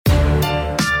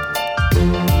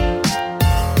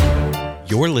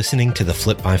You're listening to the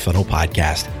Flip My Funnel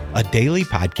podcast, a daily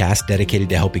podcast dedicated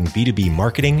to helping B2B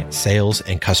marketing, sales,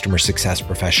 and customer success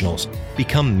professionals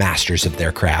become masters of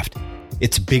their craft.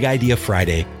 It's Big Idea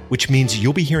Friday, which means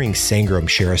you'll be hearing Sangram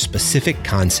share a specific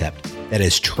concept that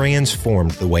has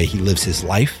transformed the way he lives his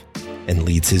life and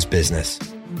leads his business.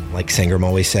 Like Sangram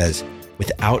always says,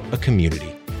 without a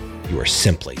community, you are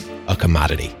simply a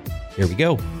commodity. Here we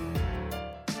go.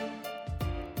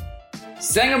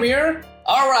 Sangram here.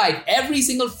 All right, every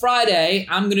single Friday,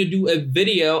 I'm going to do a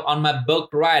video on my book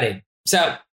writing. So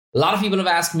a lot of people have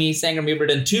asked me, Sangram, you've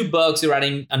written 2 books, you're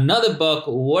writing another book.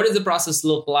 What does the process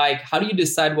look like? How do you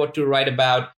decide what to write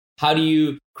about? How do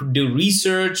you do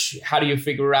research? How do you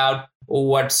figure out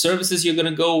what services you're going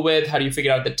to go with? How do you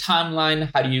figure out the timeline?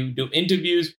 How do you do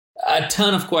interviews? A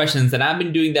ton of questions. And I've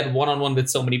been doing that one-on-one with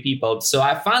so many people. So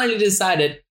I finally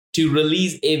decided to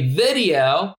release a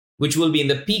video which will be in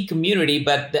the Peak community,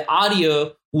 but the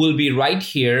audio will be right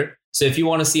here. So if you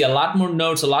want to see a lot more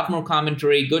notes, a lot more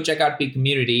commentary, go check out Peak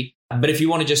community. But if you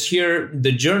want to just hear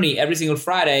the journey every single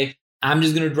Friday, I'm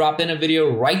just going to drop in a video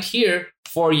right here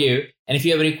for you. And if you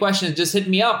have any questions, just hit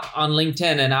me up on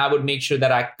LinkedIn and I would make sure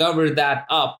that I cover that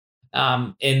up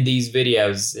in these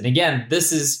videos. And again,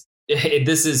 this is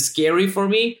scary for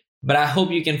me, but I hope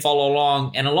you can follow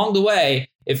along. And along the way,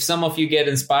 if some of you get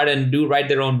inspired and do write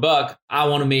their own book, I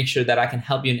want to make sure that I can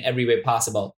help you in every way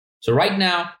possible. So right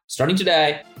now, starting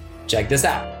today, check this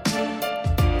out.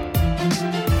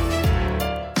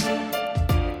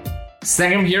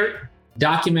 Sangram here,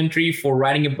 documentary for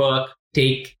writing a book,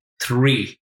 take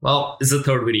 3. Well, it's the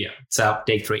 3rd video, so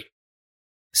take 3.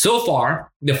 So far,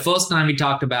 the first time we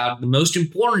talked about the most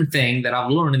important thing that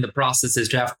I've learned in the process is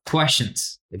to have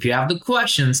questions. If you have the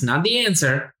questions, not the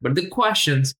answer, but the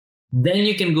questions, then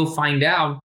you can go find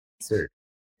out answered.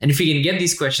 And if you can get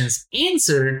these questions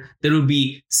answered, there will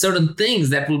be certain things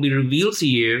that will be revealed to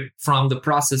you from the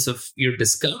process of your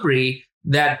discovery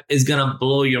that is going to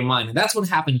blow your mind. And that's what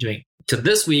happened to me. So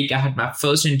this week, I had my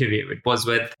first interview. It was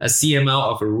with a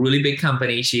CMO of a really big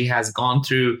company. She has gone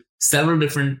through several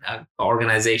different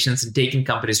organizations and taken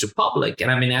companies to public.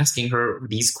 And I've been asking her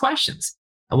these questions.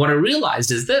 And what I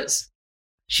realized is this.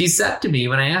 She said to me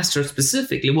when I asked her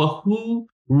specifically, well, who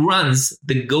runs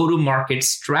the go-to-market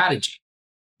strategy?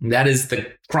 And that is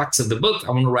the crux of the book.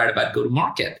 I want to write about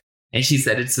go-to-market. And she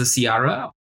said it's the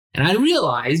CRO. And I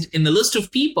realized in the list of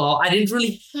people, I didn't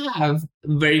really have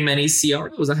very many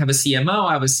CROs. I have a CMO,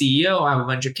 I have a CEO, I have a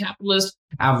venture capitalist,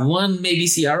 I have one maybe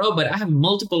CRO, but I have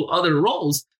multiple other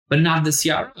roles, but not the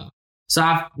CRO. So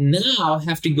I now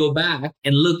have to go back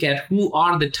and look at who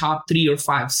are the top 3 or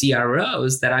 5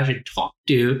 CROs that I should talk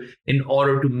to in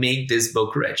order to make this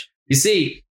book rich. You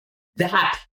see,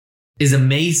 that is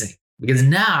amazing because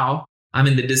now I'm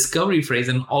in the discovery phase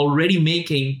and already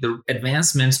making the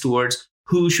advancements towards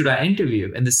who should I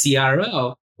interview? And the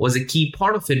CRO was a key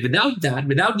part of it. Without that,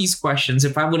 without these questions,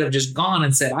 if I would have just gone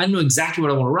and said, I know exactly what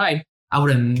I want to write, I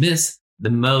would have missed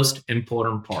the most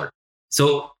important part.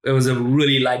 So it was a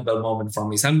really light bulb moment for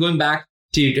me. So I'm going back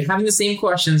to having the same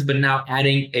questions, but now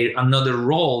adding another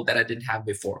role that I didn't have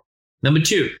before. Number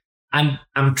 2,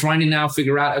 I'm trying to now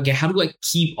figure out, okay, how do I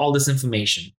keep all this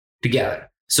information together?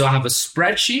 So I have a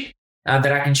spreadsheet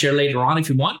that I can share later on if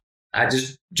you want. I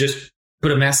just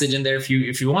put a message in there if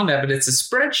you want that, but it's a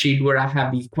spreadsheet where I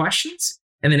have these questions.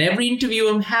 And then every interview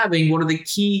I'm having, what are the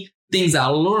key things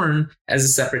I'll learn as a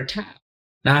separate tab?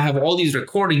 Now I have all these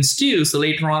recordings too. So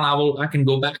later on I can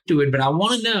go back to it, but I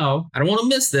want to know, I don't want to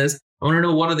miss this. I want to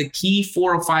know what are the key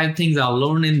 4 or 5 things I'll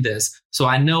learn in this. So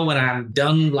I know when I'm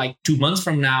done like 2 months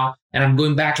from now and I'm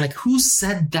going back, like who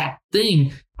said that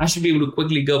thing? I should be able to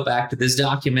quickly go back to this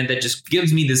document that just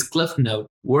gives me this Cliff Note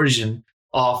version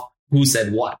of who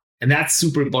said what. And that's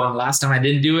super important. Last time I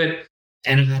didn't do it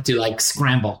and I had to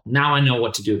scramble. Now I know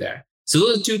what to do there. So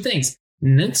those are 2 things.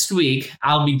 Next week,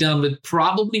 I'll be done with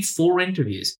probably 4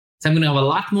 interviews. So I'm going to have a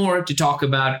lot more to talk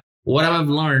about what I've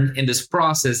learned in this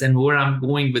process and where I'm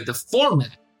going with the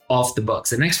format of the book.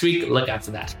 So next week, look out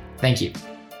for that. Thank you.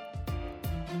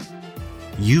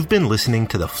 You've been listening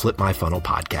to the Flip My Funnel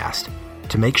podcast.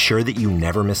 To make sure that you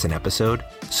never miss an episode,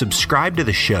 subscribe to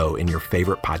the show in your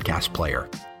favorite podcast player.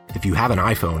 If you have an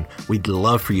iPhone, we'd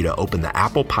love for you to open the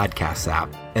Apple Podcasts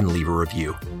app and leave a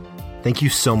review. Thank you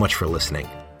so much for listening.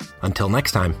 Until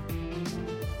next time.